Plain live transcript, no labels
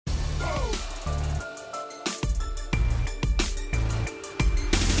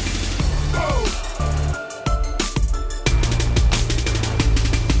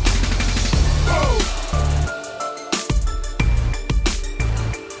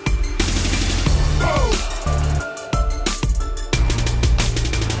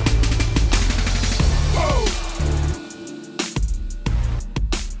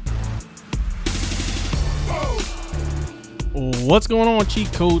What's going on,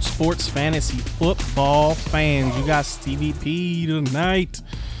 Cheat Code Sports Fantasy Football fans? You got Stevie P tonight,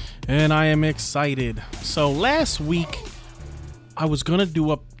 and I am excited. So last week, I was going to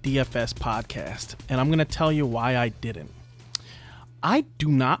do a DFS podcast, and I'm going to tell you why I didn't. I do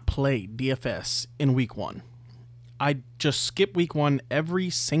not play DFS in week one. I just skip week one every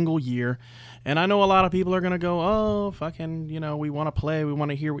single year, and I know a lot of people are going to go, oh, fucking, we want to play, we want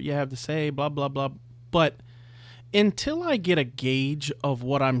to hear what you have to say, blah, blah, blah. But until I get a gauge of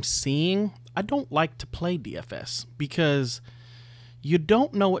what I'm seeing, I don't like to play DFS because you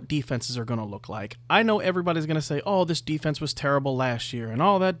don't know what defenses are going to look like. I know everybody's going to say, oh, this defense was terrible last year, and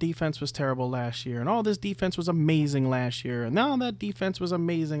all that defense was terrible last year, and all this defense was amazing last year, and now that defense was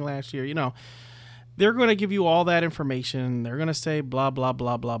amazing last year. They're going to give you all that information. They're going to say blah, blah,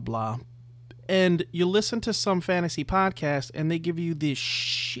 blah, blah, blah. And you listen to some fantasy podcast and they give you this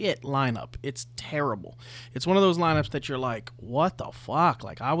shit lineup. It's terrible. It's one of those lineups that you're like, what the fuck?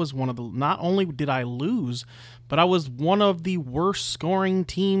 Like, I was not only did I lose, but I was one of the worst scoring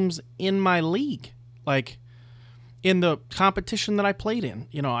teams in my league. Like, in the competition that I played in.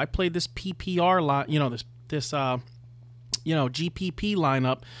 I played this PPR line, this GPP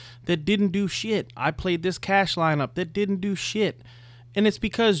lineup that didn't do shit. I played this cash lineup that didn't do shit. And it's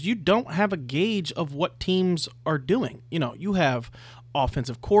because you don't have a gauge of what teams are doing. You have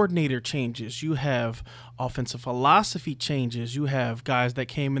offensive coordinator changes. You have offensive philosophy changes. You have guys that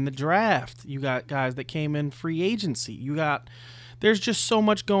came in the draft. You got guys that came in free agency. There's just so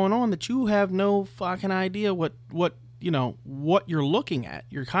much going on that you have no fucking idea what you're looking at.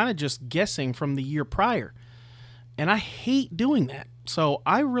 You're kind of just guessing from the year prior. And I hate doing that. So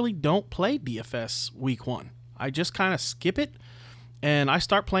I really don't play DFS week one. I just kind of skip it. And I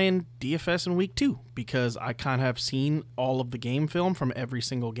start playing DFS in week two because I kind of have seen all of the game film from every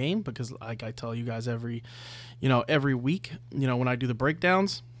single game because, like I tell you guys every week, when I do the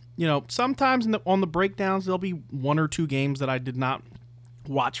breakdowns, sometimes on the breakdowns, there'll be one or two games that I did not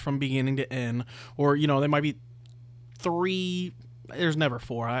watch from beginning to end, or, there might be three. There's never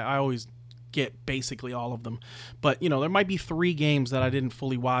four. I always get basically all of them, but, there might be three games that I didn't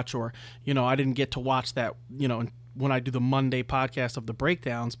fully watch, or, I didn't get to watch that, when I do the Monday podcast of the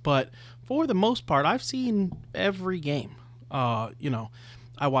breakdowns. But for the most part, I've seen every game. I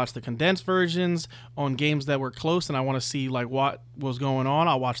watch the condensed versions on games that were close and I want to see like what was going on.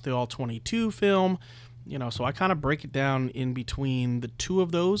 I'll watch the all 22 film, so I kind of break it down in between the two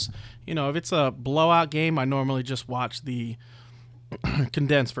of those. If it's a blowout game, I normally just watch the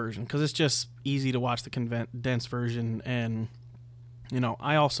condensed version because it's just easy to watch the condensed version. And,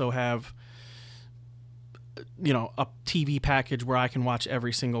 I also have a TV package where I can watch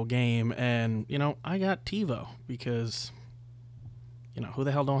every single game, and I got TiVo because who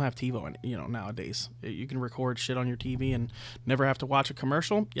the hell don't have TiVo nowadays. You can record shit on your TV and never have to watch a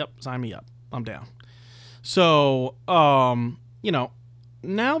commercial. Yep, sign me up. I'm down. So now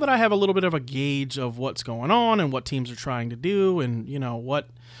that I have a little bit of a gauge of what's going on and what teams are trying to do, and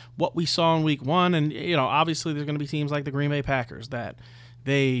what we saw in week one, and obviously there's going to be teams like the Green Bay Packers that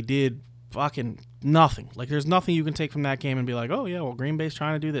they did fucking nothing. Like, there's nothing you can take from that game and be like, oh yeah, well, Green Bay's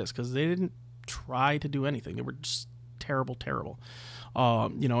trying to do this, because they didn't try to do anything. They were just terrible.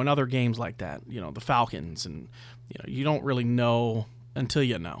 In other games like that, the Falcons, and you don't really know until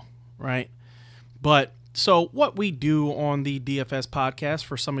you know, right? But so what we do on the DFS podcast,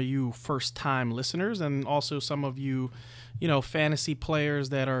 for some of you first-time listeners, and also some of you, fantasy players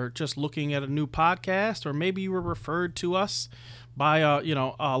that are just looking at a new podcast, or maybe you were referred to us by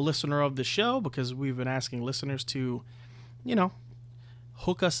a listener of the show, because we've been asking listeners to,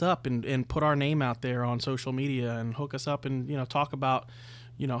 hook us up and put our name out there on social media, and hook us up and, talk about,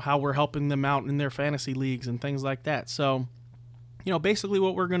 how we're helping them out in their fantasy leagues and things like that. So, basically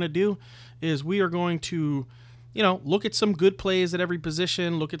what we're going to do is we are going to, look at some good plays at every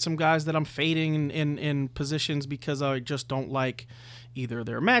position, look at some guys that I'm fading in positions because I just don't like either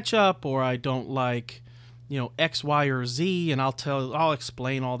their matchup, or I don't like, X, Y, or Z, and I'll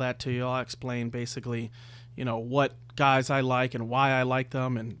explain all that to you. I'll explain basically, what guys I like and why I like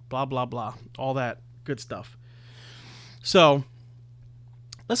them, and blah, blah, blah, all that good stuff. So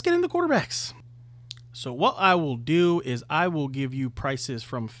let's get into quarterbacks. So what I will do is I will give you prices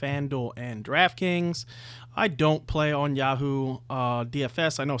from FanDuel and DraftKings. I don't play on Yahoo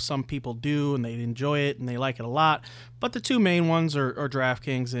DFS. I know some people do, and they enjoy it, and they like it a lot. But the two main ones are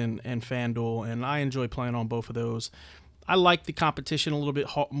DraftKings and FanDuel, and I enjoy playing on both of those. I like the competition a little bit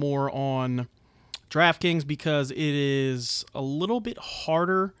more on DraftKings because it is a little bit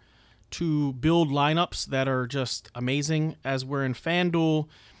harder to build lineups that are just amazing, as we're in FanDuel.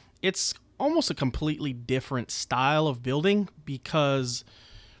 It's almost a completely different style of building because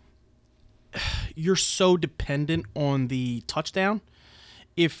you're so dependent on the touchdown.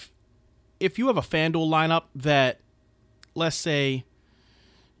 If you have a FanDuel lineup that, let's say,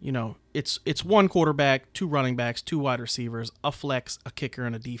 it's one quarterback, two running backs, two wide receivers, a flex, a kicker,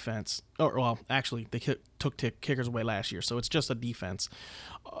 and a defense. Or, well, actually, they took kickers away last year, so it's just a defense.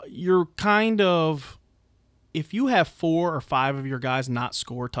 You're kind of, if you have 4 or 5 of your guys not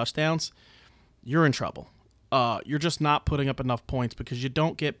score touchdowns, you're in trouble. You're just not putting up enough points because you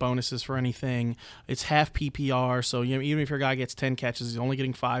don't get bonuses for anything. It's half PPR, so even if your guy gets 10 catches, he's only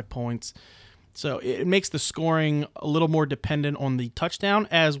getting 5 points. So it makes the scoring a little more dependent on the touchdown,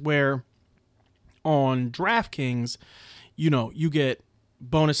 as where on DraftKings, you get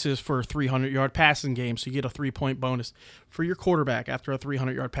bonuses for 300-yard passing game, so you get a 3-point bonus. For your quarterback, after a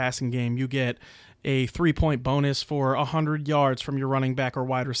 300-yard passing game, you get a 3-point bonus for 100 yards from your running back or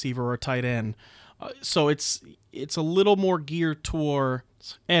wide receiver or tight end. So it's a little more geared toward,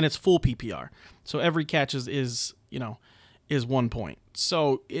 and it's full PPR. So every catch is 1 point.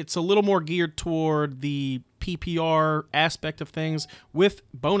 So it's a little more geared toward the PPR aspect of things with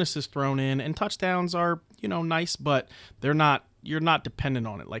bonuses thrown in, and touchdowns are, nice, but you're not dependent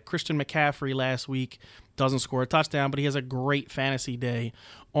on it. Like Christian McCaffrey last week doesn't score a touchdown, but he has a great fantasy day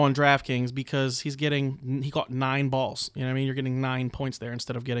on DraftKings because he got 9 balls. You're getting 9 points there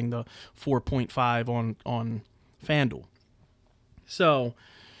instead of getting the 4.5 on FanDuel. So,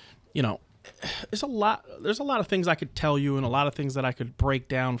 there's a lot of things I could tell you and a lot of things that I could break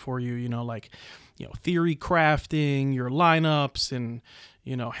down for you, theory crafting, your lineups, and,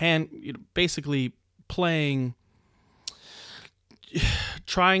 basically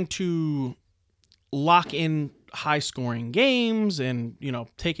trying to lock in high scoring games and,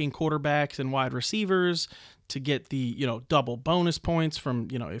 taking quarterbacks and wide receivers to get the, double bonus points from,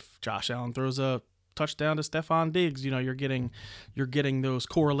 if Josh Allen throws a touchdown to Stephon Diggs, you're getting those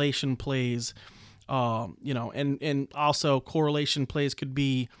correlation plays, and also correlation plays could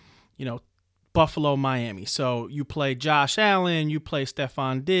be, Buffalo, Miami. So you play Josh Allen, you play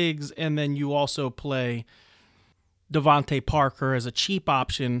Stephon Diggs, and then you also play Devontae Parker as a cheap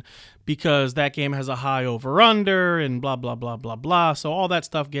option because that game has a high over-under and blah, blah, blah, blah, blah. So all that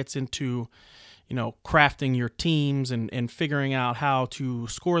stuff gets into, crafting your teams and figuring out how to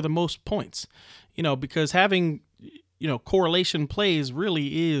score the most points. Because having, correlation plays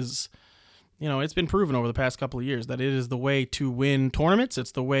really is, it's been proven over the past couple of years that it is the way to win tournaments.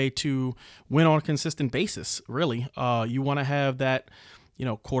 It's the way to win on a consistent basis, really. You want to have that,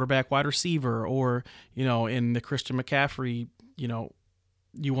 quarterback wide receiver, or, in the Christian McCaffrey,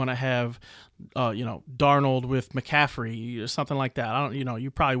 you want to have, Darnold with McCaffrey or something like that.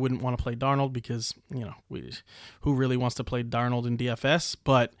 You probably wouldn't want to play Darnold because, who really wants to play Darnold in DFS?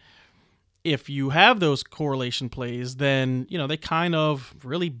 But if you have those correlation plays, then, they kind of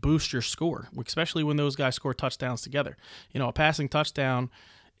really boost your score, especially when those guys score touchdowns together. A passing touchdown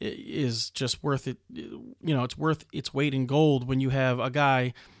is just worth it. It's worth its weight in gold when you have a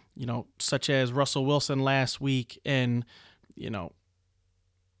guy, such as Russell Wilson last week and,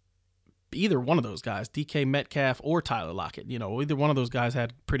 either one of those guys, DK Metcalf or Tyler Lockett, either one of those guys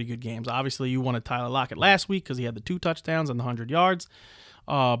had pretty good games. Obviously, you wanted Tyler Lockett last week because he had the 2 touchdowns and the 100 yards.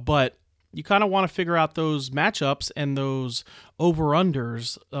 But you kind of want to figure out those matchups and those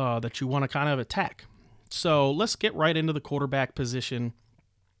over-unders that you want to kind of attack. So let's get right into the quarterback position.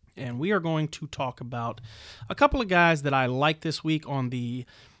 And we are going to talk about a couple of guys that I like this week on the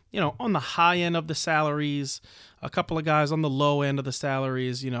high end of the salaries, a couple of guys on the low end of the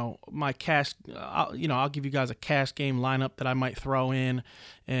salaries. My cash, I'll give you guys a cash game lineup that I might throw in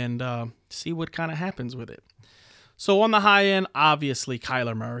and see what kind of happens with it. So on the high end, obviously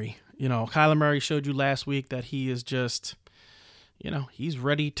Kyler Murray. Kyler Murray showed you last week that he is just, he's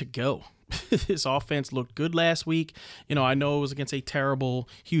ready to go. His offense looked good last week. I know it was against a terrible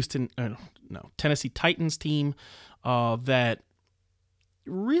Tennessee Titans team that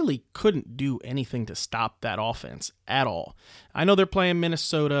really couldn't do anything to stop that offense at all. I know they're playing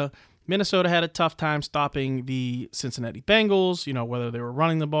Minnesota. Minnesota had a tough time stopping the Cincinnati Bengals, whether they were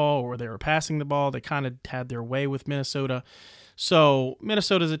running the ball or they were passing the ball. They kind of had their way with Minnesota. So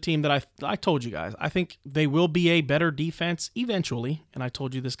Minnesota is a team that I told you guys, I think they will be a better defense eventually. And I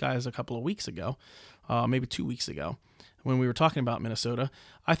told you this, guys, a couple of weeks ago, maybe 2 weeks ago, when we were talking about Minnesota.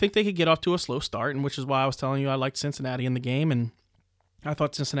 I think they could get off to a slow start, and which is why I was telling you I liked Cincinnati in the game, and I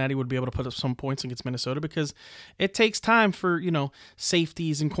thought Cincinnati would be able to put up some points against Minnesota because it takes time for,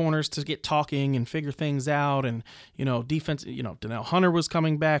 safeties and corners to get talking and figure things out. And, defense, Danielle Hunter was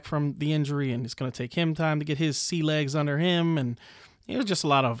coming back from the injury, and it's going to take him time to get his sea legs under him. And, there's just a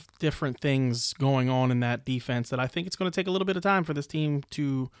lot of different things going on in that defense that I think it's going to take a little bit of time for this team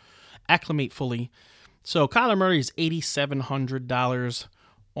to acclimate fully. So Kyler Murray is $8,700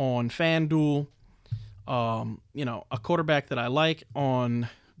 on FanDuel. A quarterback that I like on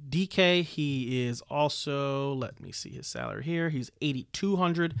DK. He is also, let me see his salary here. He's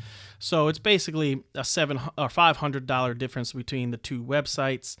 $8,200. So it's basically a $500 difference between the two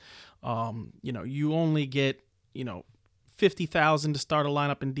websites. You only get, $50,000 to start a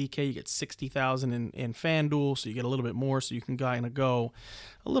lineup in DK. You get $60,000 in FanDuel, so you get a little bit more. So you can kind of go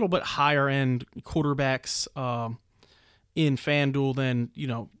a little bit higher end quarterbacks in FanDuel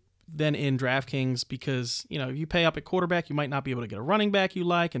than in DraftKings, because if you pay up at quarterback, you might not be able to get a running back you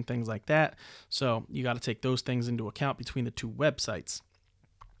like and things like that. So you got to take those things into account between the two websites.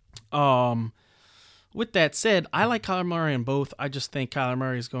 With that said, I like Kyler Murray in both. I just think Kyler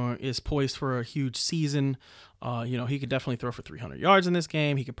Murray is poised for a huge season. He could definitely throw for 300 yards in this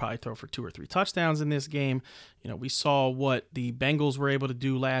game. He could probably throw for 2 or 3 touchdowns in this game. We saw what the Bengals were able to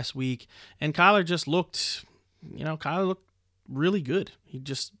do last week, and Kyler just looked, really good. He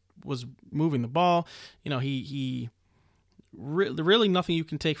just was moving the ball. He really nothing you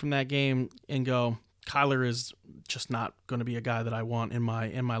can take from that game and go, Kyler is just not going to be a guy that I want in my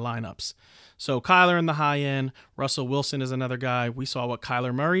lineups. So Kyler in the high end. Russell Wilson is another guy. We saw what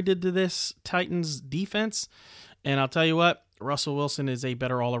Kyler Murray did to this Titans defense, and I'll tell you what, Russell Wilson is a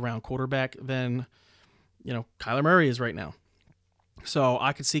better all-around quarterback than Kyler Murray is right now. So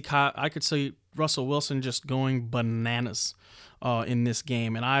I could see Russell Wilson just going bananas in this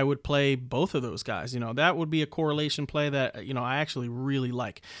game, and I would play both of those guys. That would be a correlation play that I actually really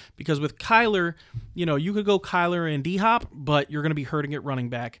like, because with Kyler, you could go Kyler and D-Hop, but you're going to be hurting at running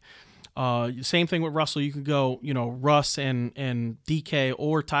back. Same thing with Russell. You could go Russ and DK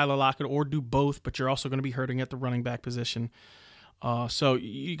or Tyler Lockett, or do both, but you're also going to be hurting at the running back position. So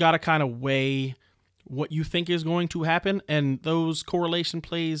you got to kind of weigh what you think is going to happen, and those correlation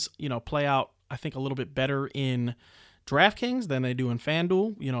plays play out, I think, a little bit better in DraftKings than they do in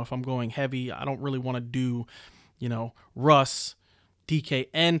FanDuel. If I'm going heavy, I don't really want to do Russ, DK,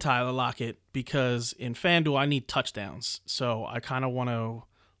 and Tyler Lockett, because in FanDuel I need touchdowns. So I kind of want to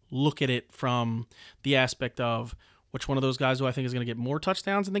look at it from the aspect of which one of those guys do I think is going to get more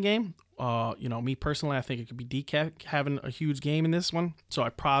touchdowns in the game. Me personally, I think it could be DK having a huge game in this one, so I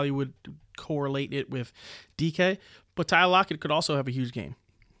probably would correlate it with DK. But Tyler Lockett could also have a huge game.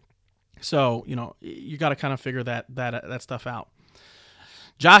 So, you got to kind of figure that stuff out.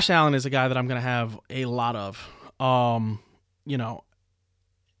 Josh Allen is a guy that I'm going to have a lot of.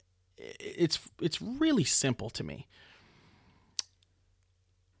 It's really simple to me.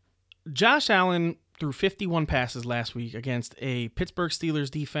 Josh Allen threw 51 passes last week against a Pittsburgh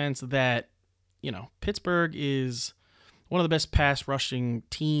Steelers defense that, Pittsburgh is one of the best pass rushing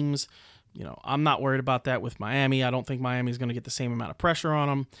teams. I'm not worried about that with Miami. I don't think Miami is going to get the same amount of pressure on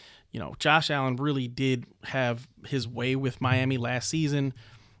them. Josh Allen really did have his way with Miami last season.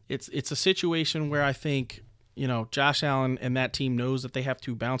 It's a situation where I think, Josh Allen and that team knows that they have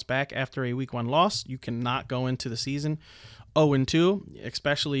to bounce back after a week 1 loss. You cannot go into the season 0-2,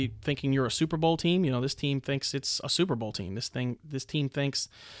 especially thinking you're a Super Bowl team. This team thinks it's a Super Bowl team. This team thinks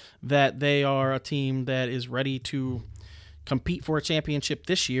that they are a team that is ready to compete for a championship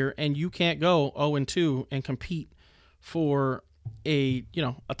this year, and you can't go 0-2 and compete for a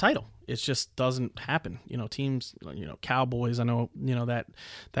title. It just doesn't happen. Teams, Cowboys, I know,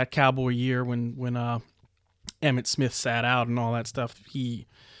 that Cowboy year when Emmitt Smith sat out and all that stuff, they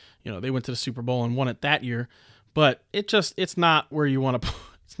went to the Super Bowl and won it that year, but it's not where you want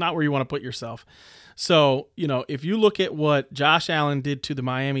to put yourself. So, if you look at what Josh Allen did to the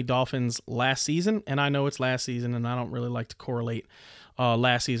Miami Dolphins last season, and I know it's last season and I don't really like to correlate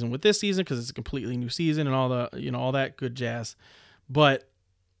last season with this season because it's a completely new season and all that good jazz. But,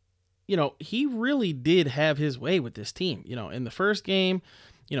 he really did have his way with this team. In the first game,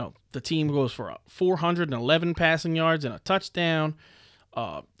 the team goes for 411 passing yards and a touchdown.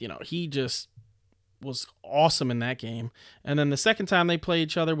 He just was awesome in that game. And then the second time they played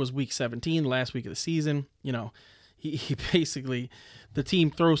each other was week 17, the last week of the season. He basically, the team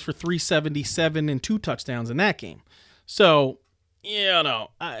throws for 377 and 2 touchdowns in that game. So,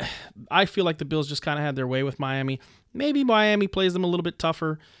 I feel like the Bills just kind of had their way with Miami. Maybe Miami plays them a little bit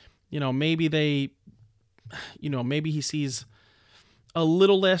tougher. Maybe he sees a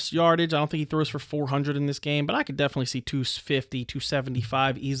little less yardage. I don't think he throws for 400 in this game, but I could definitely see 250,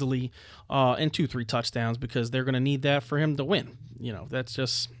 275 easily, and 2-3 touchdowns, because they're going to need that for him to win. That's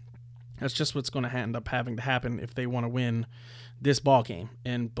just That's just what's going to end up having to happen if they want to win this ball game.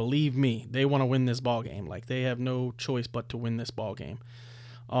 And believe me, they want to win this ball game. Like, they have no choice but to win this ball game.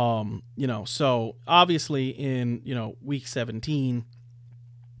 So obviously in, week 17,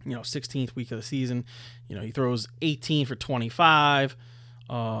 16th week of the season, he throws 18 for 25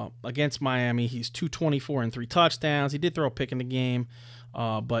 against Miami. He's 224 and 3 touchdowns. He did throw a pick in the game.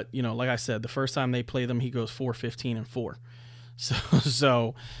 But like I said, the first time they play them, he goes 4-15 and 4.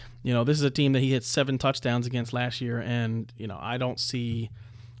 So, this is a team that he hit 7 touchdowns against last year. And, I don't see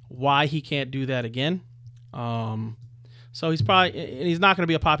why he can't do that again. So he's not going to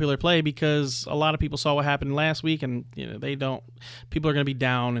be a popular play because a lot of people saw what happened last week, and people are going to be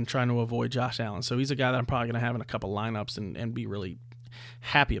down and trying to avoid Josh Allen. So he's a guy that I'm probably going to have in a couple lineups and be really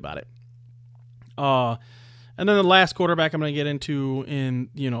happy about it. And then the last quarterback I'm going to get into in,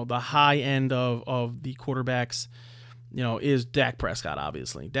 the high end of the quarterbacks, is Dak Prescott,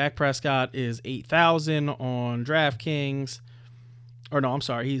 obviously. Dak Prescott is 8,000 on DraftKings. Or no, I'm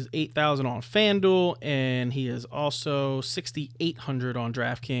sorry. He's 8,000 on FanDuel, and he is also 6,800 on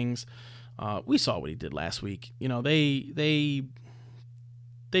DraftKings. We saw what he did last week. They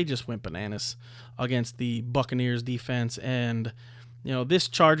just went bananas against the Buccaneers defense, and this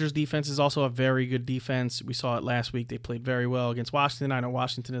Chargers defense is also a very good defense. We saw it last week. They played very well against Washington. I know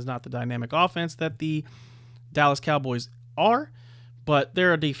Washington is not the dynamic offense that the Dallas Cowboys are, but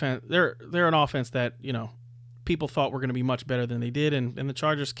they're a defense. They're an offense that people thought were going to be much better than they did, and the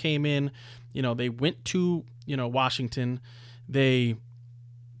Chargers came in. They went to Washington. They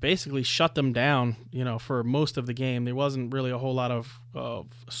basically shut them down. For most of the game, there wasn't really a whole lot of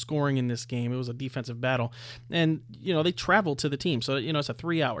scoring in this game. It was a defensive battle, and they traveled to the team, so it's a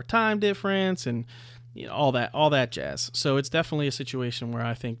 3-hour time difference, and all that jazz. So it's definitely a situation where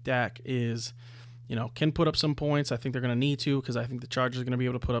I think Dak is, can put up some points. I think they're going to need to, because I think the Chargers are going to be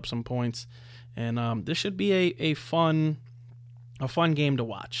able to put up some points. And this should be a fun game to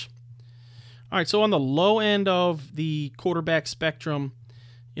watch. All right, so on the low end of the quarterback spectrum,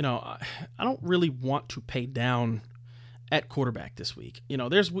 I don't really want to pay down at quarterback this week.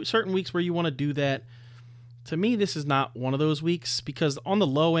 There's certain weeks where you want to do that. To me, this is not one of those weeks, because on the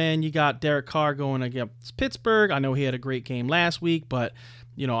low end, you got Derek Carr going against Pittsburgh. I know he had a great game last week, but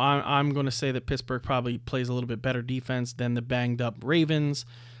I'm going to say that Pittsburgh probably plays a little bit better defense than the banged up Ravens.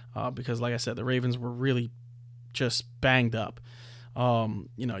 Because, like I said, the Ravens were really just banged up.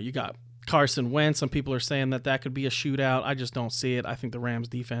 You got Carson Wentz. Some people are saying that could be a shootout. I just don't see it. I think the Rams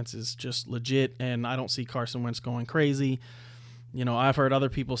defense is just legit, and I don't see Carson Wentz going crazy. I've heard other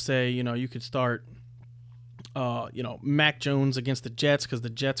people say, you could start, Mac Jones against the Jets, because the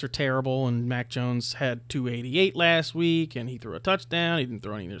Jets are terrible, and Mac Jones had 288 last week, and he threw a touchdown. He didn't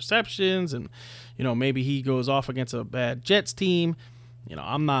throw any interceptions, and, maybe he goes off against a bad Jets team.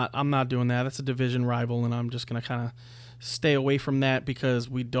 I'm not doing that. That's a division rival, and I'm just going to kind of stay away from that, because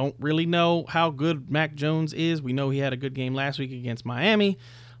we don't really know how good Mac Jones is. We know he had a good game last week against Miami,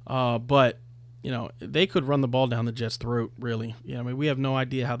 but they could run the ball down the Jets' throat, really. We have no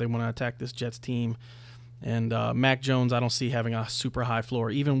idea how they want to attack this Jets team. And Mac Jones, I don't see having a super high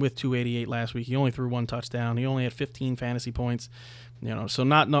floor. Even with 288 last week, he only threw 1 touchdown. He only had 15 fantasy points. So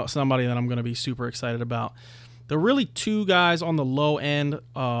not somebody that I'm going to be super excited about. The really 2 guys on the low end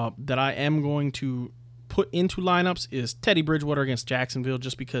that I am going to put into lineups is Teddy Bridgewater against Jacksonville,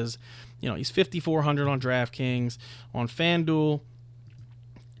 just because he's 5,400 on DraftKings. On FanDuel,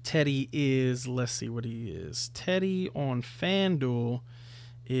 Teddy is, let's see what he is. Teddy on FanDuel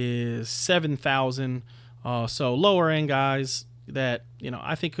is 7,000. So lower end guys that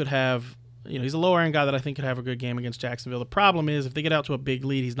I think could have. He's a lower end guy that I think could have a good game against Jacksonville. The problem is, if they get out to a big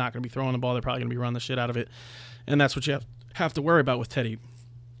lead, he's not going to be throwing the ball. They're probably going to be running the shit out of it. And that's what you have to worry about with Teddy.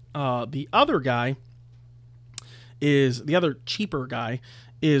 The other cheaper guy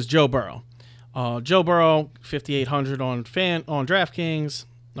is Joe Burrow. Joe Burrow, 5,800 on DraftKings.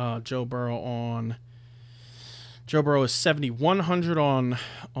 Joe Burrow is 7,100 on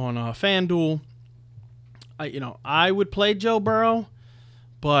FanDuel. I would play Joe Burrow,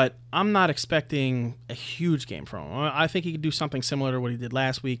 but I'm not expecting a huge game from him. I think he could do something similar to what he did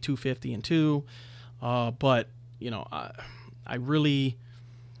last week, 250 and 2. But I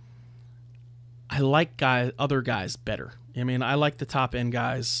like other guys better. I like the top end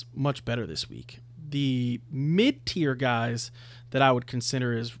guys much better this week. The mid-tier guys that I would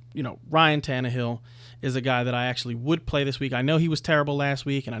consider is, Ryan Tannehill is a guy that I actually would play this week. I know he was terrible last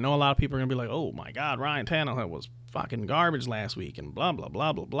week, and I know a lot of people are going to be like, oh my God, Ryan Tannehill was fucking garbage last week and blah, blah,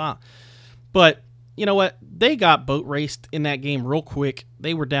 blah, blah, blah. But you know what? They got boat raced in that game real quick.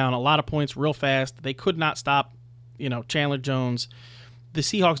 They were down a lot of points real fast. They could not stop, Chandler Jones. the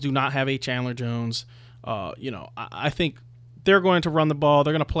Seahawks do not have a Chandler Jones. I think they're going to run the ball.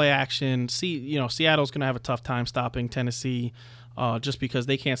 They're going to play action. Seattle's going to have a tough time stopping Tennessee just because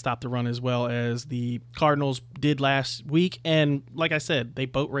they can't stop the run as well as the Cardinals did last week. And like I said, they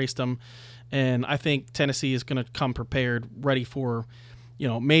boat raced them. And I think Tennessee is going to come prepared, ready for,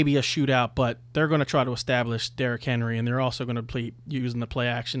 maybe a shootout, but they're going to try to establish Derrick Henry, and they're also going to play using the play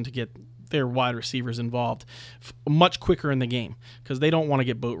action to get their wide receivers involved much quicker in the game because they don't want to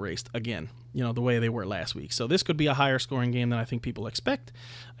get boat raced again, the way they were last week. So this could be a higher scoring game than I think people expect,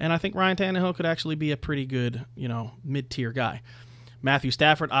 and I think Ryan Tannehill could actually be a pretty good, mid-tier guy. Matthew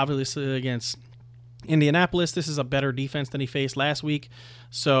Stafford, obviously against Indianapolis, this is a better defense than he faced last week.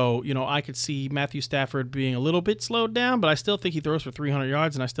 So, I could see Matthew Stafford being a little bit slowed down, but I still think he throws for 300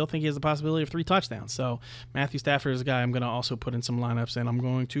 yards, and I still think he has the possibility of 3 touchdowns. So, Matthew Stafford is a guy I'm going to also put in some lineups, and I'm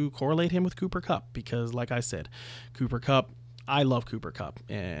going to correlate him with Cooper Kupp because, like I said, Cooper Kupp, I love Cooper Kupp,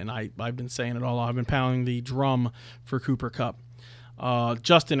 and I've been saying it all. I've been pounding the drum for Cooper Kupp.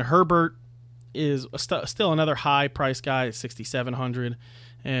 Justin Herbert is still another high-price guy at $6,700.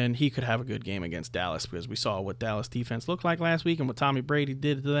 And he could have a good game against Dallas because we saw what Dallas defense looked like last week and what Tommy Brady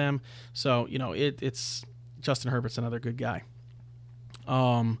did to them. So, it's Justin Herbert's another good guy.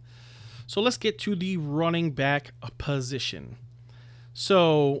 So let's get to the running back position.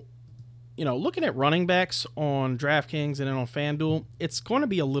 So, looking at running backs on DraftKings and then on FanDuel, it's going to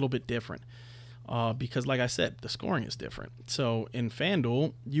be a little bit different. Because, like I said, the scoring is different. So in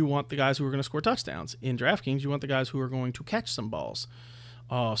FanDuel, you want the guys who are going to score touchdowns. In DraftKings, you want the guys who are going to catch some balls.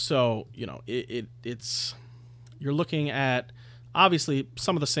 It's you're looking at obviously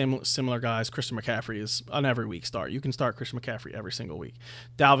some of the similar guys. Christian McCaffrey is an every week start. You can start Christian McCaffrey every single week.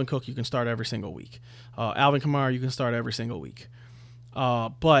 Dalvin Cook you can start every single week. Alvin Kamara you can start every single week.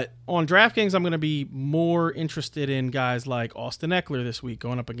 But on DraftKings, I'm going to be more interested in guys like Austin Eckler this week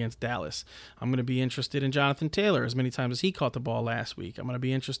going up against Dallas. I'm going to be interested in Jonathan Taylor as many times as he caught the ball last week. I'm going to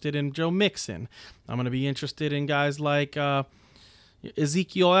be interested in Joe Mixon. I'm going to be interested in guys like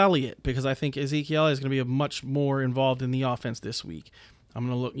Ezekiel Elliott because I think Ezekiel is going to be much more involved in the offense this week. I'm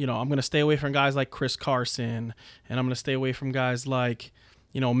going to look, I'm going to stay away from guys like Chris Carson, and I'm going to stay away from guys like,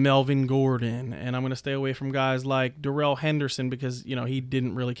 Melvin Gordon, and I'm going to stay away from guys like Darrell Henderson because, he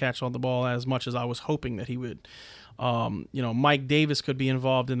didn't really catch on the ball as much as I was hoping that he would. Mike Davis could be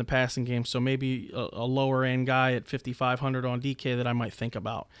involved in the passing game, so maybe a lower end guy at 5,500 on DK that I might think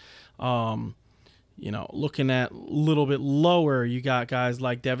about. Looking at a little bit lower, you got guys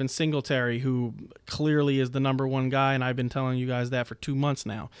like Devin Singletary, who clearly is the number one guy, and I've been telling you guys that for 2 months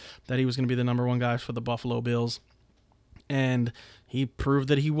now, that he was going to be the number one guy for the Buffalo Bills. And he proved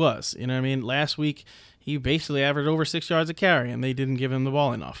that he was. Last week, he basically averaged over 6 yards a carry, and they didn't give him the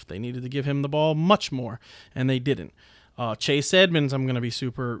ball enough. They needed to give him the ball much more, and they didn't. Chase Edmonds, I'm going to be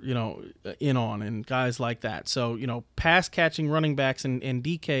super, in on, and guys like that. So, pass-catching running backs and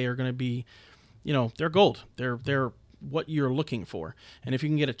DK are going to be, they're gold. They're what you're looking for. And if you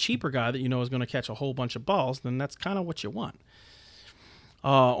can get a cheaper guy that is going to catch a whole bunch of balls, then that's kind of what you want.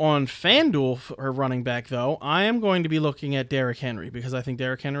 On FanDuel for running back, though, I am going to be looking at Derrick Henry because I think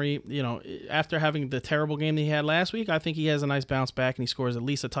Derrick Henry, after having the terrible game that he had last week, I think he has a nice bounce back and he scores at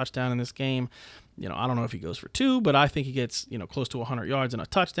least a touchdown in this game. I don't know if he goes for 2, but I think he gets, close to 100 yards and a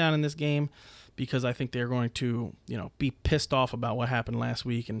touchdown in this game because I think they're going to, be pissed off about what happened last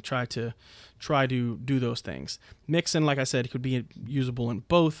week and try to do those things. Mixon, like I said, could be usable in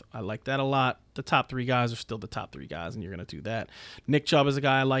both. I like that a lot. The top 3 guys are still the top 3 guys, and you're going to do that. Nick Chubb is a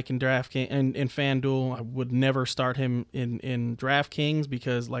guy I like in DraftKings and in FanDuel. I would never start him in DraftKings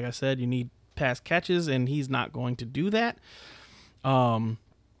because, like I said, you need pass catches, and he's not going to do that.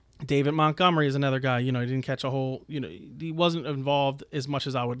 David Montgomery is another guy, he didn't catch a whole, he wasn't involved as much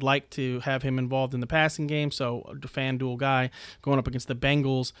as I would like to have him involved in the passing game. So a FanDuel guy going up against the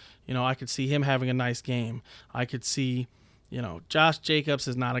Bengals, I could see him having a nice game. I could see, Josh Jacobs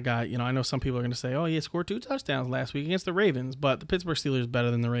is not a guy, I know some people are going to say, oh, he scored 2 touchdowns last week against the Ravens, but the Pittsburgh Steelers is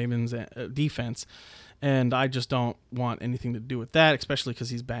better than the Ravens defense. And I just don't want anything to do with that, especially because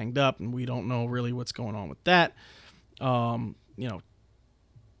he's banged up and we don't know really what's going on with that.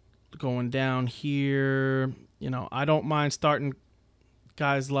 Going down here, I don't mind starting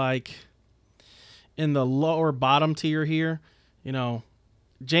guys like in the lower bottom tier here,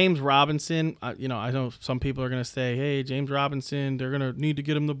 James Robinson. I know some people are going to say, hey, James Robinson, they're going to need to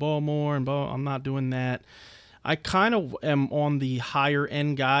get him the ball more, and I'm not doing that. I kind of am on the higher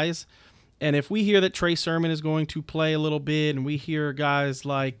end guys. And if we hear that Trey Sermon is going to play a little bit and we hear guys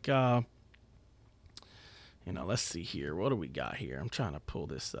like, let's see here. What do we got here? I'm trying to pull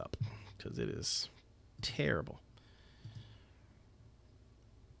this up because it is terrible.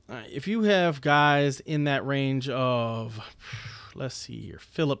 if you have guys in that range of, let's see here,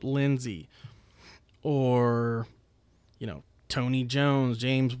 Phillip Lindsay or, Tony Jones,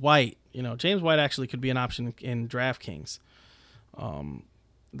 James White. James White actually could be an option in DraftKings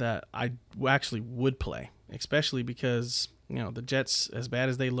that I actually would play, especially because, the Jets, as bad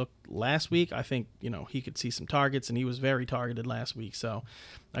as they looked last week, I think, he could see some targets, and he was very targeted last week. So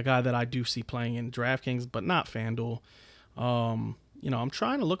a guy that I do see playing in DraftKings, but not FanDuel. I'm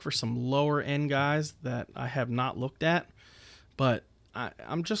trying to look for some lower end guys that I have not looked at, but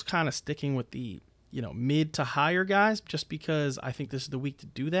I'm just kind of sticking with the, mid to higher guys just because I think this is the week to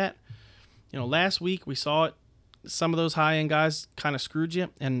do that. Last week we saw it. Some of those high-end guys kind of screwed you,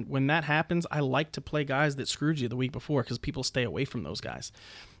 and when that happens, I like to play guys that screwed you the week before because people stay away from those guys.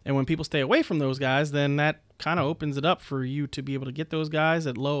 And when people stay away from those guys, then that kind of opens it up for you to be able to get those guys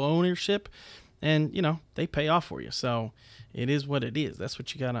at low ownership, and, they pay off for you. So it is what it is. That's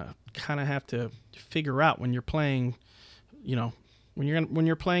what you got to kind of have to figure out when you're playing, when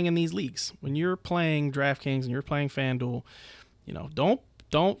you're playing in these leagues. When you're playing DraftKings and you're playing FanDuel,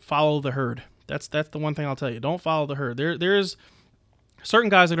 don't follow the herd. That's the one thing I'll tell you. Don't follow the herd. There's certain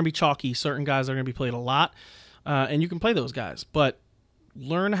guys that are going to be chalky. Certain guys are going to be played a lot, and you can play those guys. But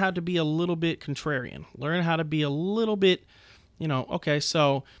learn how to be a little bit contrarian. Learn how to be a little bit, okay,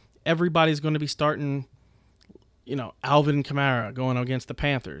 so everybody's going to be starting, Alvin Kamara going against the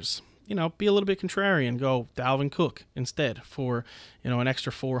Panthers. Be a little bit contrarian. Go Dalvin Cook instead for, an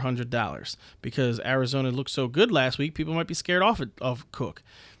extra $400 because Arizona looked so good last week. People might be scared off of Cook.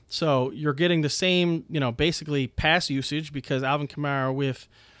 So you're getting the same, basically pass usage because Alvin Kamara with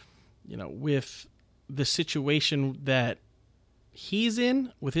the situation that he's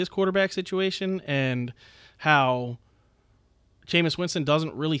in with his quarterback situation and how Jameis Winston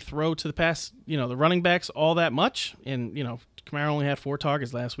doesn't really throw to the pass, the running backs all that much. And, Kamara only had 4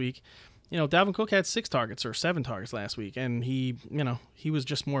 targets last week. Dalvin Cook had 6 targets or 7 targets last week. And he was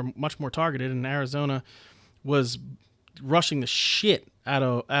just much more targeted, and Arizona was rushing the shit out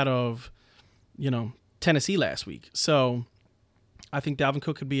of Tennessee last week. So I think Dalvin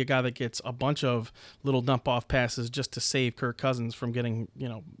Cook could be a guy that gets a bunch of little dump off passes just to save Kirk Cousins from getting,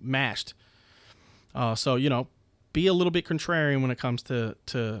 mashed. So, be a little bit contrarian when it comes to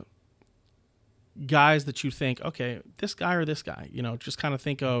guys that you think, okay, this guy or this guy, just kind of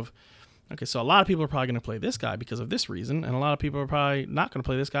think of, okay, so a lot of people are probably going to play this guy because of this reason, and a lot of people are probably not going to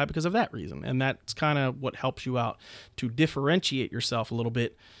play this guy because of that reason. And that's kind of what helps you out to differentiate yourself a little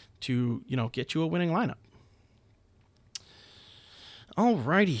bit to, get you a winning lineup.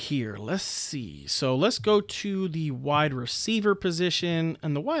 Alrighty here, let's see. So let's go to the wide receiver position.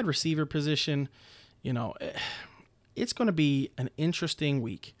 And the wide receiver position, it's going to be an interesting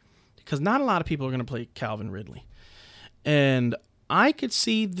week because not a lot of people are going to play Calvin Ridley. And I could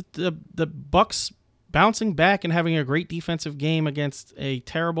see the Bucs bouncing back and having a great defensive game against a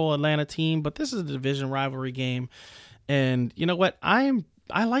terrible Atlanta team, but this is a division rivalry game. And you know what? I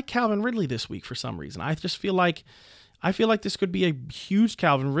like Calvin Ridley this week for some reason. I feel like this could be a huge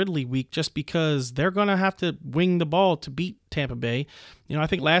Calvin Ridley week just because they're going to have to wing the ball to beat Tampa Bay. I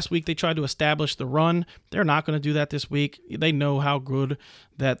think last week they tried to establish the run. They're not going to do that this week. They know how good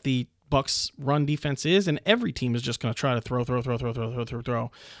that the Bucs run defense is, and every team is just going to try to throw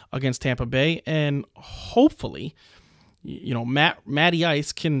against Tampa Bay. And hopefully, Matty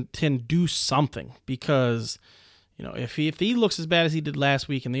Ice can do something because, if he looks as bad as he did last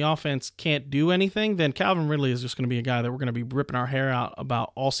week and the offense can't do anything, then Calvin Ridley is just going to be a guy that we're going to be ripping our hair out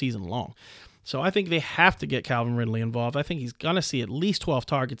about all season long. So I think they have to get Calvin Ridley involved. I think he's going to see at least 12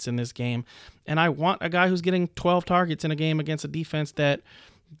 targets in this game, and I want a guy who's getting 12 targets in a game against a defense that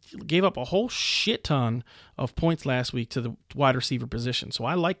gave up a whole shit ton of points last week to the wide receiver position. So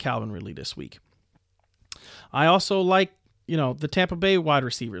I like Calvin Ridley this week. I also like, the Tampa Bay wide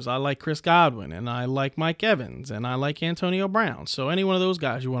receivers. I like Chris Godwin, and I like Mike Evans, and I like Antonio Brown. So any one of those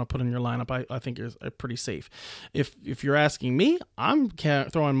guys you want to put in your lineup, I think is pretty safe. If you're asking me, I'm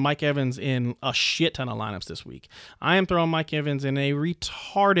throwing Mike Evans in a shit ton of lineups this week. I am throwing Mike Evans in a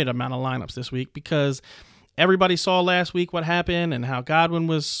retarded amount of lineups this week because everybody saw last week what happened and how Godwin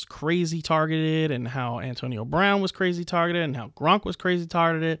was crazy targeted and how Antonio Brown was crazy targeted and how Gronk was crazy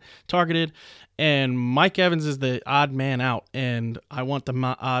targeted. And Mike Evans is the odd man out, and I want the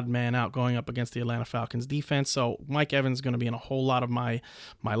odd man out going up against the Atlanta Falcons defense. So Mike Evans is going to be in a whole lot of my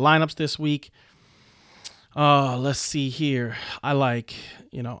lineups this week. Let's see here. I like,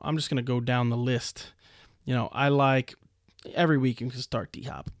 I'm just going to go down the list. I like every week you can start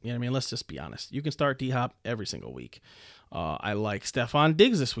D-Hop. Let's just be honest. You can start D-Hop every single week. I like Stephon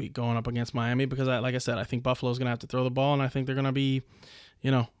Diggs this week going up against Miami because, like I said, I think Buffalo's going to have to throw the ball, and I think they're going to be,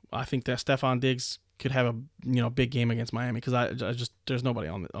 I think that Stephon Diggs could have a big game against Miami because I just there's nobody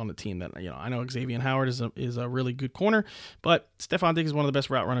on the team that I know Xavier Howard is a really good corner, but Stephon Diggs is one of the best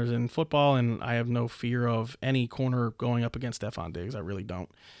route runners in football, and I have no fear of any corner going up against Stephon Diggs. I really don't.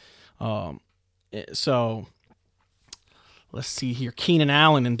 So let's see here. Keenan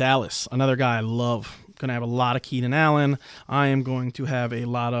Allen in Dallas, another guy I love. Going to have a lot of Keenan Allen. I am going to have a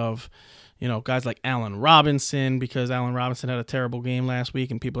lot of guys like Allen Robinson, because Allen Robinson had a terrible game last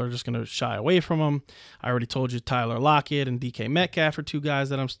week and people are just going to shy away from him. I already told you Tyler Lockett and DK Metcalf are two guys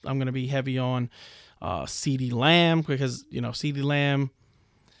that I'm going to be heavy on. CeeDee Lamb, because, CeeDee Lamb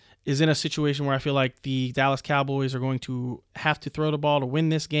is in a situation where I feel like the Dallas Cowboys are going to have to throw the ball to win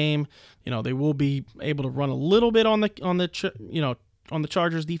this game. They will be able to run a little bit on the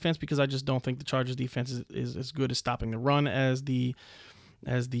Chargers defense, because I just don't think the Chargers defense is as good as stopping the run as the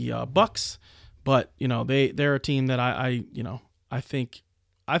Bucks, but they're a team that I think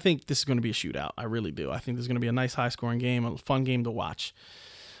this is going to be a shootout. I really do. I think this is going to be a nice high scoring game, a fun game to watch.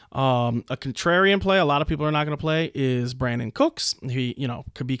 A contrarian play a lot of people are not going to play is Brandon Cooks. He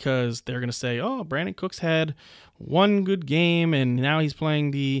because they're going to say, oh, Brandon Cooks had one good game and now he's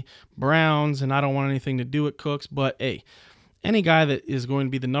playing the Browns and I don't want anything to do with Cooks. But hey, any guy that is going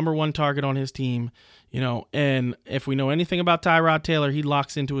to be the number one target on his team, and if we know anything about Tyrod Taylor, he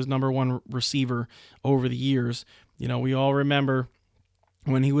locks into his number one receiver over the years. We all remember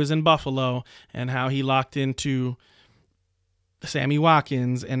when he was in Buffalo and how he locked into Sammy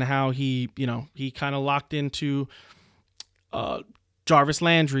Watkins and how he kind of locked into Jarvis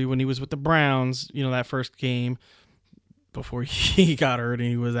Landry when he was with the Browns, that first game before he got hurt and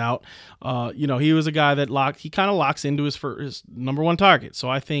he was out. He was a guy that he kind of locks into his number one target. So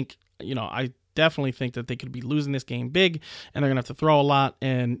I think, I definitely think that they could be losing this game big and they're going to have to throw a lot.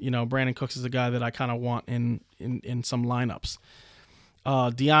 And, Brandon Cooks is a guy that I kind of want in some lineups.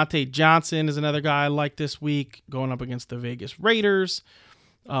 Deontay Johnson is another guy I like this week going up against the Vegas Raiders.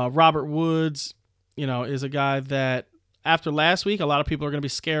 Robert Woods, is a guy that after last week, a lot of people are going to be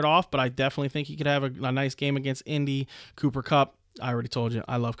scared off, but I definitely think he could have a nice game against Indy. Cooper Kupp, I already told you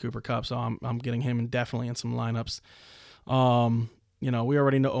I love Cooper Kupp, so I'm getting him definitely in some lineups. We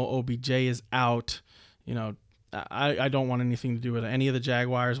already know OBJ is out. I don't want anything to do with any of the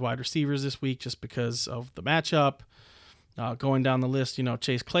Jaguars wide receivers this week just because of the matchup. Going down the list,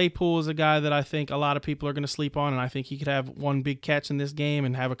 Chase Claypool is a guy that I think a lot of people are going to sleep on, and I think he could have one big catch in this game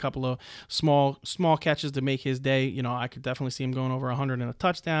and have a couple of small catches to make his day. I could definitely see him going over 100 and a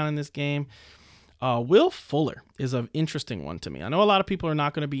touchdown in this game. Will Fuller is an interesting one to me. I know a lot of people are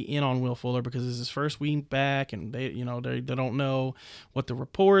not going to be in on Will Fuller because it's his first week back and they don't know what the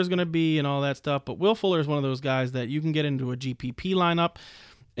rapport is going to be and all that stuff. But Will Fuller is one of those guys that you can get into a GPP lineup,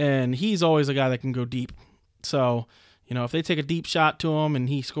 and he's always a guy that can go deep. So, if they take a deep shot to him and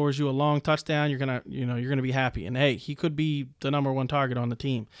he scores you a long touchdown, you're gonna be happy. And hey, he could be the number one target on the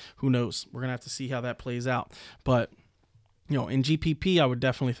team. Who knows? We're gonna have to see how that plays out. But in GPP, I would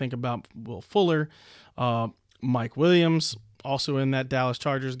definitely think about Will Fuller, Mike Williams, also in that Dallas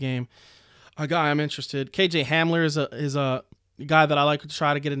Chargers game. A guy I'm interested. KJ Hamler is a guy that I like to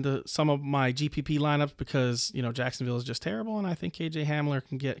try to get into some of my GPP lineups because Jacksonville is just terrible, and I think KJ Hamler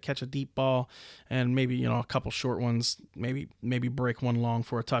can catch a deep ball and maybe a couple short ones, maybe break one long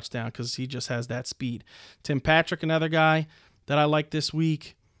for a touchdown because he just has that speed. Tim Patrick, another guy that I like this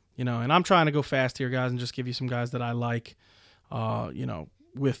week, and I'm trying to go fast here, guys, and just give you some guys that I like,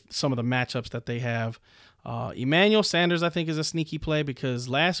 with some of the matchups that they have. Emmanuel Sanders, I think, is a sneaky play because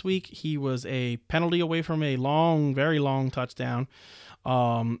last week he was a penalty away from a very long touchdown.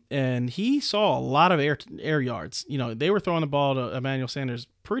 And he saw a lot of air yards. They were throwing the ball to Emmanuel Sanders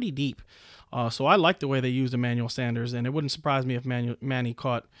pretty deep. So I like the way they used Emmanuel Sanders, and it wouldn't surprise me if Manny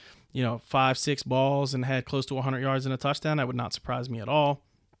caught, 5-6 balls and had close to 100 yards and a touchdown. That would not surprise me at all.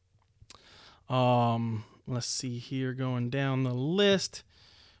 Let's see here, going down the list.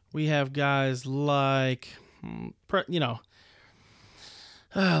 We have guys like, let me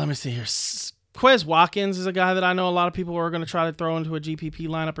see here. Quez Watkins is a guy that I know a lot of people are going to try to throw into a GPP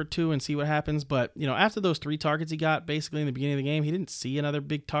lineup or two and see what happens. But, after those 3 targets he got basically in the beginning of the game, he didn't see another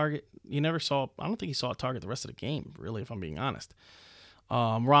big target. I don't think he saw a target the rest of the game, really, if I'm being honest.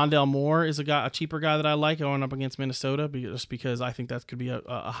 Rondale Moore is a cheaper guy that I like going up against Minnesota just because I think that could be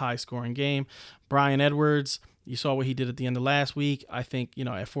a high-scoring game. Bryan Edwards, you saw what he did at the end of last week. I think,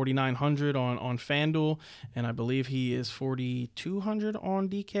 at 4,900 on FanDuel, and I believe he is 4,200 on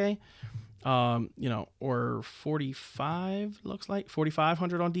DK, or 45, looks like,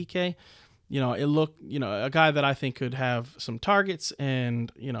 4,500 on DK. A guy that I think could have some targets,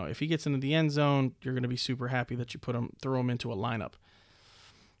 and, if he gets into the end zone, you're going to be super happy that you throw him into a lineup.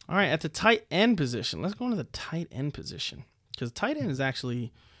 All right, at the tight end position, let's go into the tight end position, because tight end is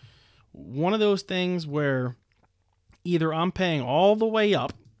actually one of those things where either I'm paying all the way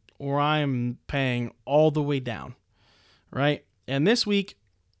up or I'm paying all the way down, right? And this week,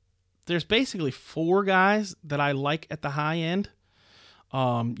 there's basically 4 guys that I like at the high end.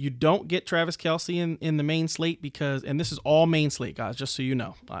 You don't get Travis Kelce in the main slate because, and this is all main slate, guys, just so you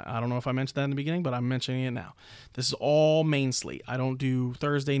know. I don't know if I mentioned that in the beginning, but I'm mentioning it now. This is all main slate. I don't do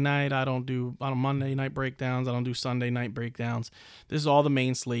Thursday night. I don't do Monday night breakdowns. I don't do Sunday night breakdowns. This is all the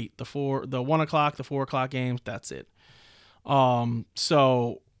main slate. The 1 o'clock, the 4 o'clock games. That's it.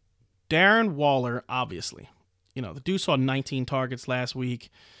 So Darren Waller, obviously, the dude saw 19 targets last week.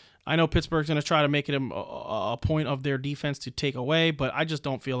 I know Pittsburgh's going to try to make it a point of their defense to take away, but I just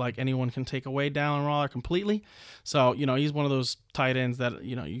don't feel like anyone can take away Darren Waller completely. So, he's one of those tight ends that,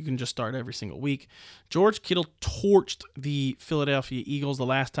 you can just start every single week. George Kittle torched the Philadelphia Eagles the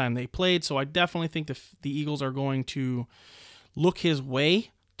last time they played, so I definitely think the Eagles are going to look his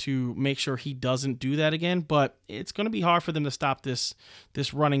way to make sure he doesn't do that again, but it's going to be hard for them to stop this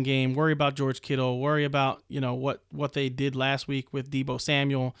running game. Worry about George Kittle, worry about, what they did last week with Deebo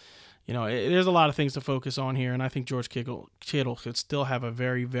Samuel. There's a lot of things to focus on here, and I think George Kittle could still have a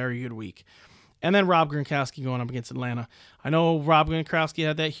very, very good week. And then Rob Gronkowski going up against Atlanta. I know Rob Gronkowski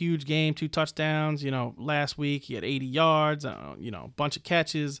had that huge game, 2 touchdowns, last week. He had 80 yards, a bunch of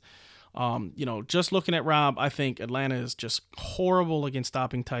catches. Just looking at Rob, I think Atlanta is just horrible against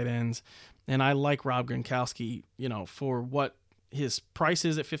stopping tight ends. And I like Rob Gronkowski, for what his price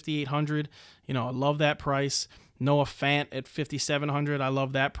is at $5,800. I love that price. Noah Fant at $5,700. I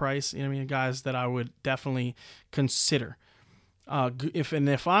love that price. Guys that I would definitely consider.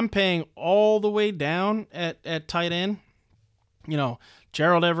 If I'm paying all the way down at tight end,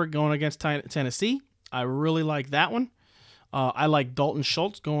 Gerald Everett going against Tennessee, I really like that one. I like Dalton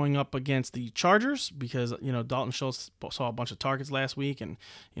Schultz going up against the Chargers because Dalton Schultz saw a bunch of targets last week, and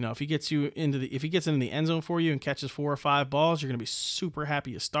if he gets into the end zone for you and catches 4 or 5 balls, you're gonna be super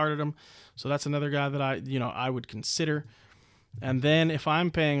happy you started him. So that's another guy that I would consider. And then if I'm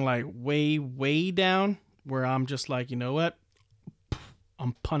paying like way down, where I'm just like, you know what,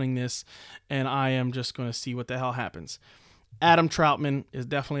 I'm punting this, and I am just gonna see what the hell happens. Adam Troutman is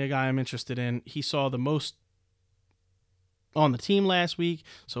definitely a guy I'm interested in. He saw the most on the team last week,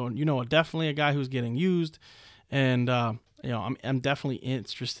 so definitely a guy who's getting used, and I'm definitely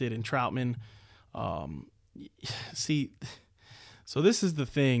interested in Troutman. See, so this is the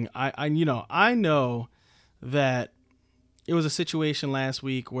thing. I know that it was a situation last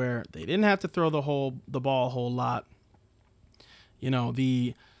week where they didn't have to throw the ball a whole lot.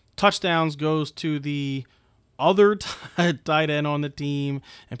 The touchdowns goes to the other tight end on the team,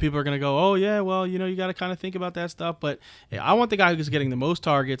 and people are going to go, oh yeah, well, you got to kind of think about that stuff. But hey, I want the guy who's getting the most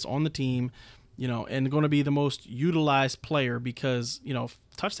targets on the team, and going to be the most utilized player, because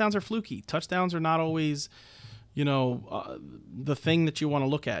touchdowns are fluky. Touchdowns are not always the thing that you want to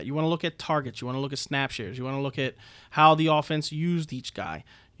look at. You want to look at targets, you want to look at snap shares, you want to look at how the offense used each guy.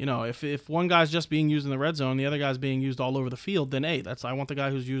 If one guy's just being used in the red zone, the other guy's being used all over the field, then hey, I want the guy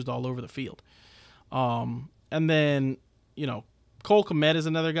who's used all over the field. And then, Cole Kmet is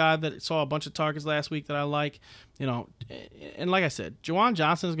another guy that saw a bunch of targets last week that I like. And like I said, Juwan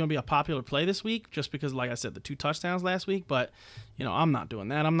Johnson is going to be a popular play this week just because, like I said, the 2 touchdowns last week. But, I'm not doing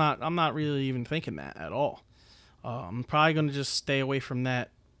that. I'm not really even thinking that at all. I'm probably going to just stay away from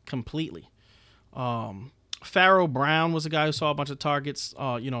that completely. Pharaoh Brown was a guy who saw a bunch of targets,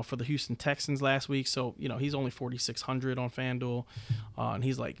 for the Houston Texans last week. So, he's only 4,600 on FanDuel, and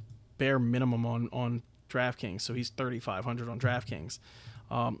he's like bare minimum on DraftKings, so he's 3,500 on DraftKings.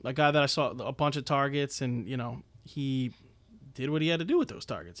 A guy that I saw a bunch of targets, and he did what he had to do with those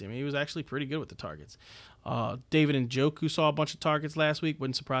targets. He was actually pretty good with the targets. David Njoku saw a bunch of targets last week.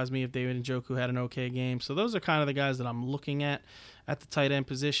 Wouldn't surprise me if David Njoku had an okay game. So those are kind of the guys that I'm looking at the tight end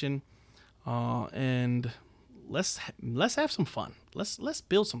position. And let's have some fun. Let's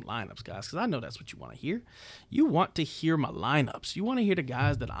build some lineups, guys, because I know that's what you want to hear. You want to hear my lineups. You want to hear the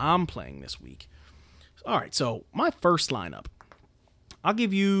guys that I'm playing this week. All right, so my first lineup, I'll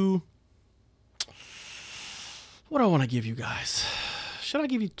give you, what do I want to give you guys? Should I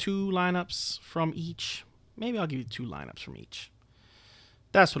give you 2 lineups from each? Maybe I'll give you 2 lineups from each.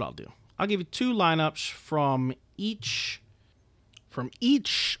 That's what I'll do. I'll give you 2 lineups from each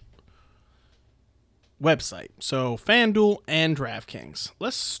website. So FanDuel and DraftKings.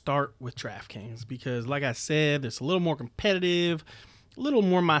 Let's start with DraftKings because, like I said, it's a little more competitive, a little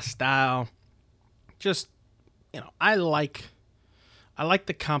more my style. Just, I like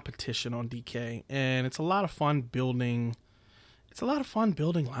the competition on DK, and it's a lot of fun building it's a lot of fun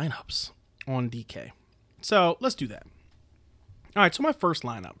building lineups on DK. So let's do that. All right, so my first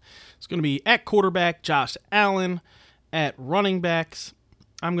lineup is going to be at quarterback, Josh Allen. At running backs,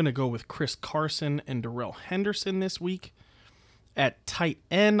 I'm going to go with Chris Carson and Darrell Henderson this week. At tight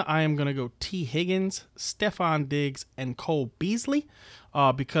end, I am going to go T. Higgins, Stephon Diggs, and Cole Beasley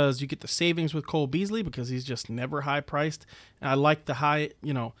because you get the savings with Cole Beasley because he's just never high priced. And I like the high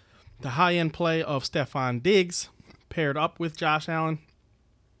end play of Stephon Diggs paired up with Josh Allen.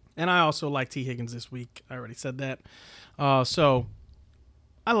 And I also like T. Higgins this week. I already said that. So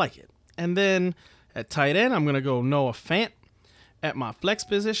I like it. And then at tight end, I'm going to go Noah Fant. At my flex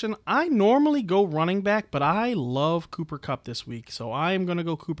position, I normally go running back, but I love Cooper Kupp this week. So I am going to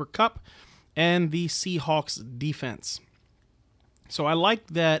go Cooper Kupp and the Seahawks defense. So I like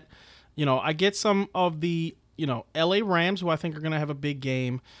that, I get some of the, LA Rams, who I think are going to have a big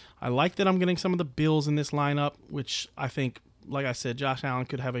game. I like that I'm getting some of the Bills in this lineup, which I think, like I said, Josh Allen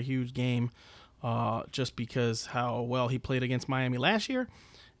could have a huge game just because how well he played against Miami last year.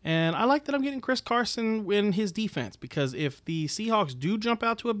 And I like that I'm getting Chris Carson in his defense because if the Seahawks do jump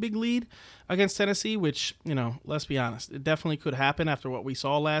out to a big lead against Tennessee, which, let's be honest, it definitely could happen after what we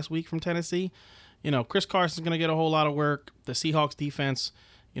saw last week from Tennessee, Chris Carson's going to get a whole lot of work. The Seahawks defense,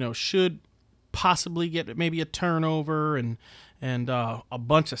 should possibly get maybe a turnover and a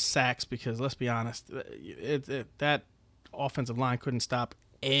bunch of sacks because, let's be honest, that offensive line couldn't stop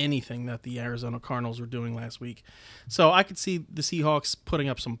anything that the Arizona Cardinals were doing last week. So I could see the Seahawks putting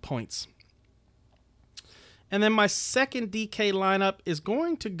up some points. And then my second DK lineup is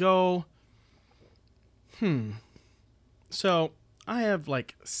going to go, So I have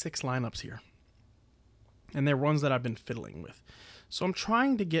like 6 lineups here. And they're ones that I've been fiddling with. So I'm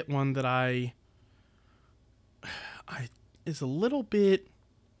trying to get one that I is a little bit.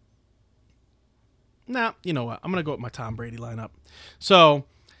 Nah, you know what? I'm going to go with my Tom Brady lineup. So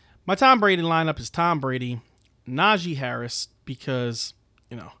my Tom Brady lineup is Tom Brady, Najee Harris, because,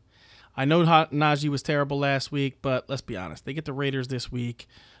 I know Najee was terrible last week, but let's be honest. They get the Raiders this week.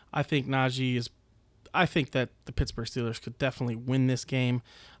 I think that the Pittsburgh Steelers could definitely win this game.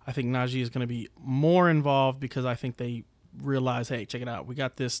 I think Najee is going to be more involved because I think they realize, hey, check it out. We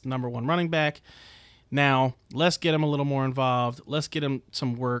got this number 1 running back. Now, let's get him a little more involved. Let's get him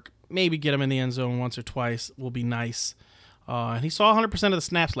some work. Maybe get him in the end zone once or twice will be nice. And he saw 100% of the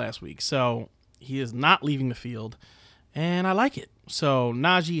snaps last week, so he is not leaving the field, and I like it. So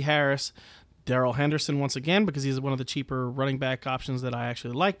Najee Harris, Darrell Henderson once again because he's one of the cheaper running back options that I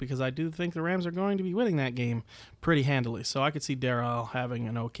actually like because I do think the Rams are going to be winning that game pretty handily. So I could see Darrell having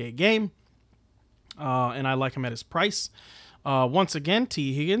an okay game, and I like him at his price. Once again,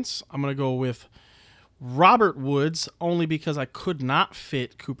 T. Higgins, I'm going to go with Robert Woods only because I could not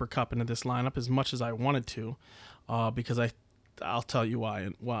fit Cooper Kupp into this lineup as much as I wanted to because I'll tell you why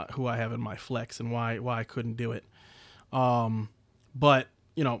who I have in my flex and why I couldn't do it. But,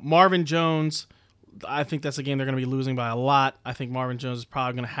 Marvin Jones, I think that's a game they're going to be losing by a lot. I think Marvin Jones is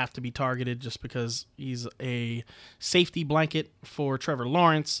probably going to have to be targeted just because he's a safety blanket for Trevor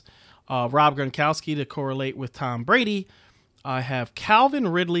Lawrence. Rob Gronkowski to correlate with Tom Brady. I have Calvin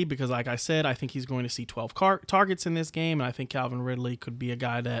Ridley because, like I said, I think he's going to see 12 targets in this game, and I think Calvin Ridley could be a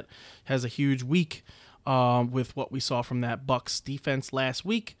guy that has a huge week with what we saw from that Bucks defense last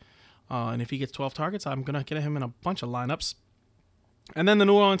week. And if he gets 12 targets, I'm going to get him in a bunch of lineups. And then the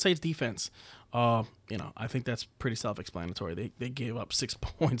New Orleans Saints defense. I think that's pretty self-explanatory. They gave up 6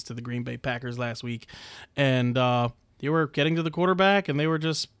 points to the Green Bay Packers last week, and they were getting to the quarterback, and they were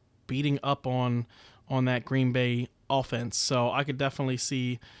just beating up on that Green Bay offense. So I could definitely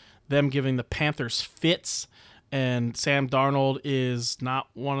see them giving the Panthers fits. And Sam Darnold is not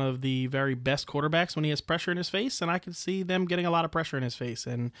one of the very best quarterbacks when he has pressure in his face, and I could see them getting a lot of pressure in his face.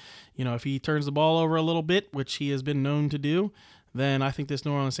 And, if he turns the ball over a little bit, which he has been known to do, then I think this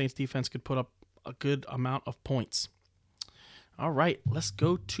New Orleans Saints defense could put up a good amount of points. All right, let's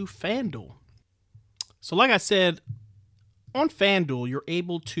go to FanDuel. So like I said, on FanDuel, you're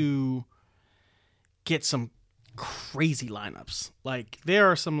able to get some crazy lineups. Like, there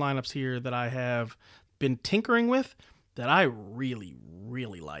are some lineups here that I have been tinkering with that I really,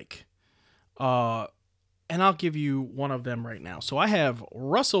 really like. And I'll give you one of them right now. So I have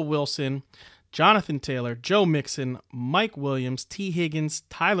Russell Wilson, Jonathan Taylor, Joe Mixon, Mike Williams, T. Higgins,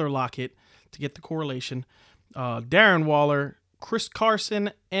 Tyler Lockett to get the correlation, Darren Waller, Chris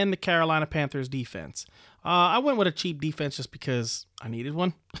Carson, and the Carolina Panthers defense. I went with a cheap defense just because I needed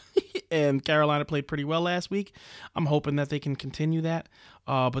one. And Carolina played pretty well last week. I'm hoping that they can continue that.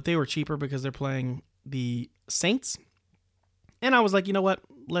 But they were cheaper because they're playing the Saints. And I was like, you know what?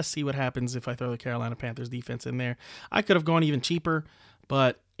 let's see what happens if I throw the Carolina Panthers defense in there. I could have gone even cheaper,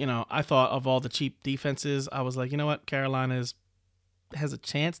 but, I thought of all the cheap defenses, I was like, you know what, Carolina has a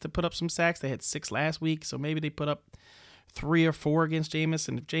chance to put up some sacks. They had 6 last week, so maybe they put up 3 or 4 against Jameis.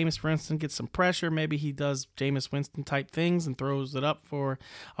 And if Jameis Winston gets some pressure, maybe he does Jameis Winston type things and throws it up for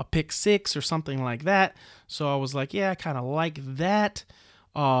a pick 6 or something like that. So I was like, yeah, I kind of like that.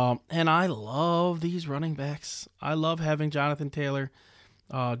 And I love these running backs. I love having Jonathan Taylor,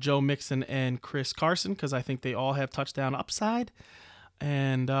 Joe Mixon, and Chris Carson because I think they all have touchdown upside.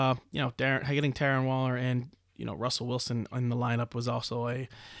 And, getting Darren Waller and, Russell Wilson in the lineup was also a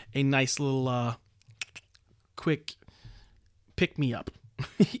nice little quick pick-me-up,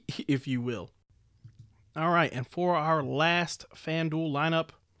 if you will. All right, and for our last FanDuel lineup,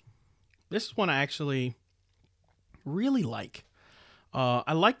 this is one I actually really like.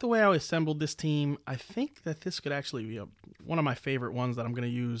 I like the way I assembled this team. I think that this could actually be one of my favorite ones that I'm going to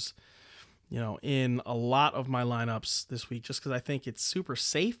use, in a lot of my lineups this week, just because I think it's super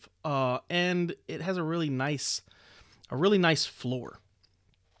safe and it has a really nice floor.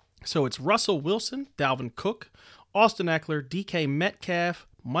 So it's Russell Wilson, Dalvin Cook, Austin Eckler, DK Metcalf,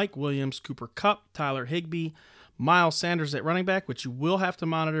 Mike Williams, Cooper Kupp, Tyler Higbee, Miles Sanders at running back, which you will have to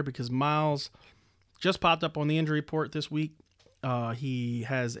monitor because Miles just popped up on the injury report this week. He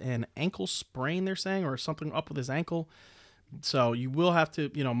has an ankle sprain, they're saying, or something up with his ankle. So you will have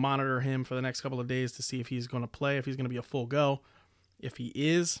to, monitor him for the next couple of days to see if he's going to play, if he's going to be a full go. If he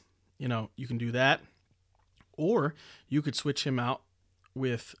is, you can do that. Or you could switch him out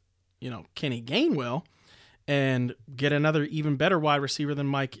with, Kenny Gainwell and get another even better wide receiver than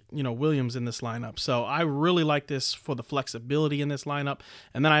Mike, Williams in this lineup. So I really like this for the flexibility in this lineup.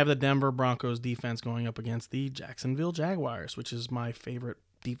 And then I have the Denver Broncos defense going up against the Jacksonville Jaguars, which is my favorite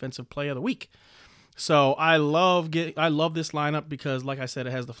defensive play of the week. So I love this lineup because, like I said,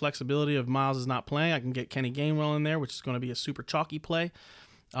 it has the flexibility of Miles is not playing. I can get Kenny Gainwell in there, which is going to be a super chalky play.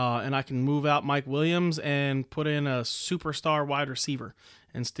 And I can move out Mike Williams and put in a superstar wide receiver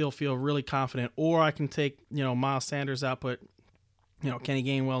and still feel really confident. Or I can take, Miles Sanders out, put, Kenny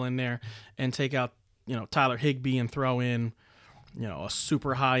Gainwell in there and take out, Tyler Higbee and throw in, a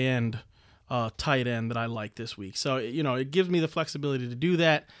super high-end tight end that I like this week. So, it gives me the flexibility to do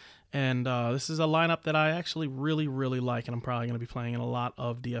that. And this is a lineup that I actually really, really like, and I'm probably going to be playing in a lot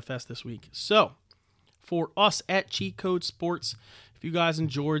of DFS this week. So, for us at Cheat Code Sports, if you guys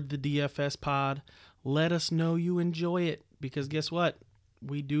enjoyed the DFS pod, let us know you enjoy it. Because guess what?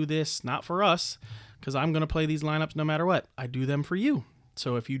 We do this not for us, because I'm going to play these lineups no matter what. I do them for you.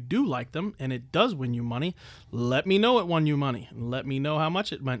 So if you do like them and it does win you money, let me know it won you money. Let me know how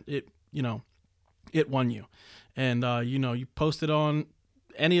much it won you. And, you post it on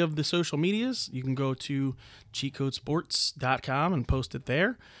any of the social medias. You can go to cheatcodesports.com and post it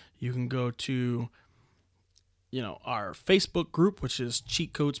there. You can go to, our Facebook group, which is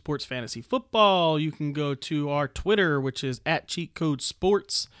Cheat Code Sports Fantasy Football. You can go to our Twitter, which is at Cheat Code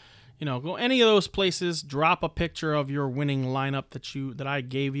Sports. Go any of those places, drop a picture of your winning lineup that I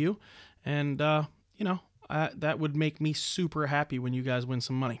gave you. And, that would make me super happy when you guys win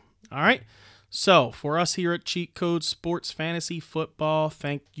some money. All right. So, for us here at Cheat Code Sports Fantasy Football,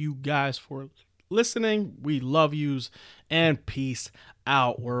 thank you guys for listening. We love yous, and peace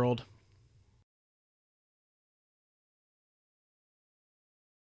out, world.